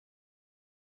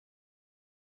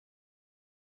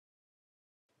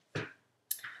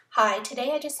Hi,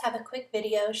 today I just have a quick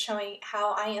video showing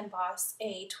how I emboss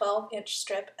a 12-inch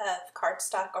strip of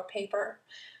cardstock or paper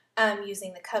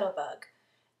using the Cuttlebug.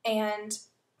 And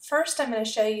first I'm going to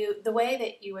show you the way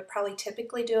that you would probably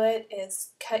typically do it is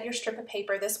cut your strip of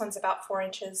paper. This one's about 4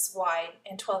 inches wide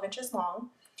and 12 inches long.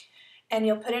 And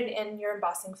you'll put it in your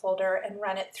embossing folder and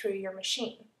run it through your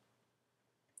machine.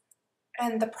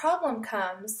 And the problem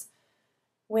comes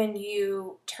when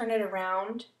you turn it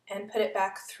around and put it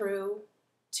back through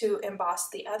to emboss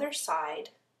the other side.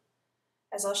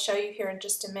 As I'll show you here in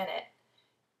just a minute,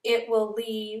 it will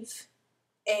leave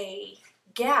a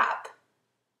gap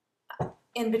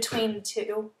in between the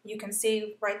two. You can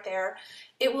see right there,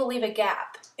 it will leave a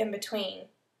gap in between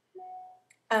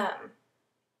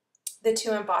the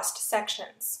two embossed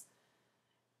sections.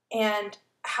 And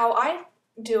how I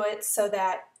do it so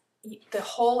that the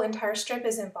whole entire strip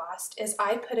is embossed is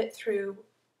I put it through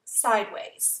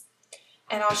sideways.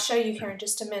 And I'll show you here in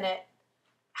just a minute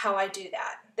how I do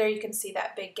that. There you can see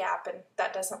that big gap, and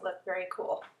that doesn't look very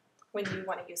cool when you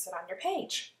want to use it on your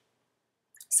page.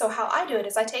 So how I do it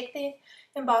is I take the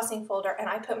embossing folder and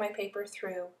I put my paper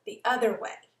through the other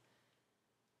way.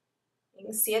 You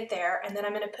can see it there, and then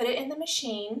I'm going to put it in the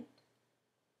machine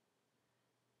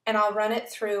and I'll run it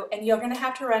through, and you're going to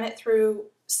have to run it through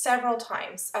several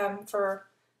times. For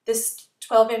this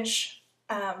 12-inch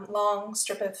long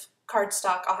strip of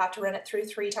cardstock, I'll have to run it through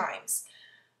 3 times.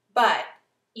 But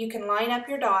you can line up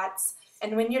your dots,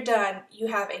 and when you're done, you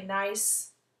have a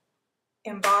nice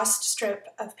embossed strip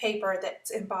of paper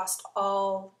that's embossed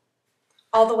all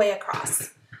the way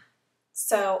across.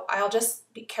 So I'll just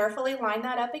carefully line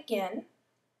that up again,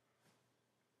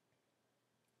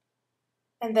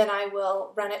 and then I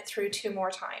will run it through 2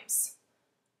 more times.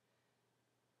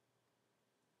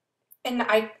 And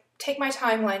I take my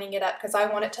time lining it up because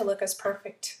I want it to look as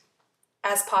perfect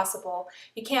as possible.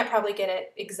 You can't probably get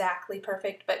it exactly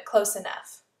perfect, but close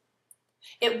enough.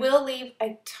 It will leave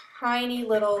a tiny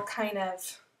little kind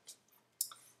of,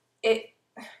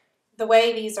 the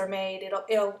way these are made,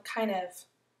 it'll kind of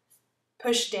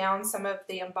push down some of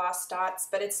the embossed dots,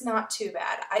 but it's not too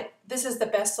bad. This is the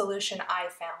best solution I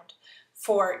found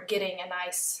for getting a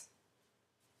nice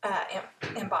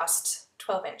embossed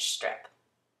 12-inch strip.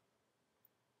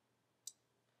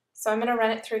 So I'm going to run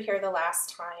it through here the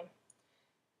last time.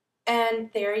 And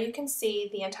there you can see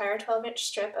the entire 12-inch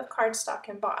strip of cardstock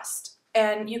embossed.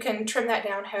 And you can trim that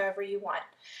down however you want.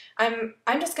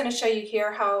 I'm just going to show you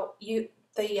here how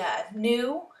the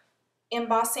new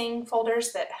embossing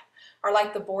folders that are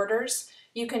like the borders,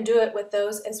 you can do it with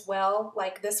those as well.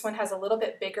 Like this one has a little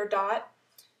bit bigger dot.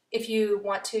 If you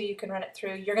want to, you can run it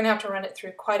through. You're going to have to run it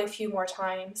through quite a few more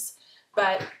times,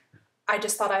 but I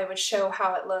just thought I would show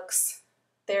how it looks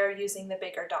there using the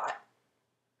bigger dot.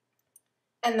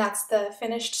 And that's the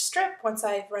finished strip once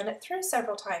I've run it through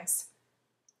several times.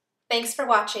 Thanks for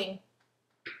watching.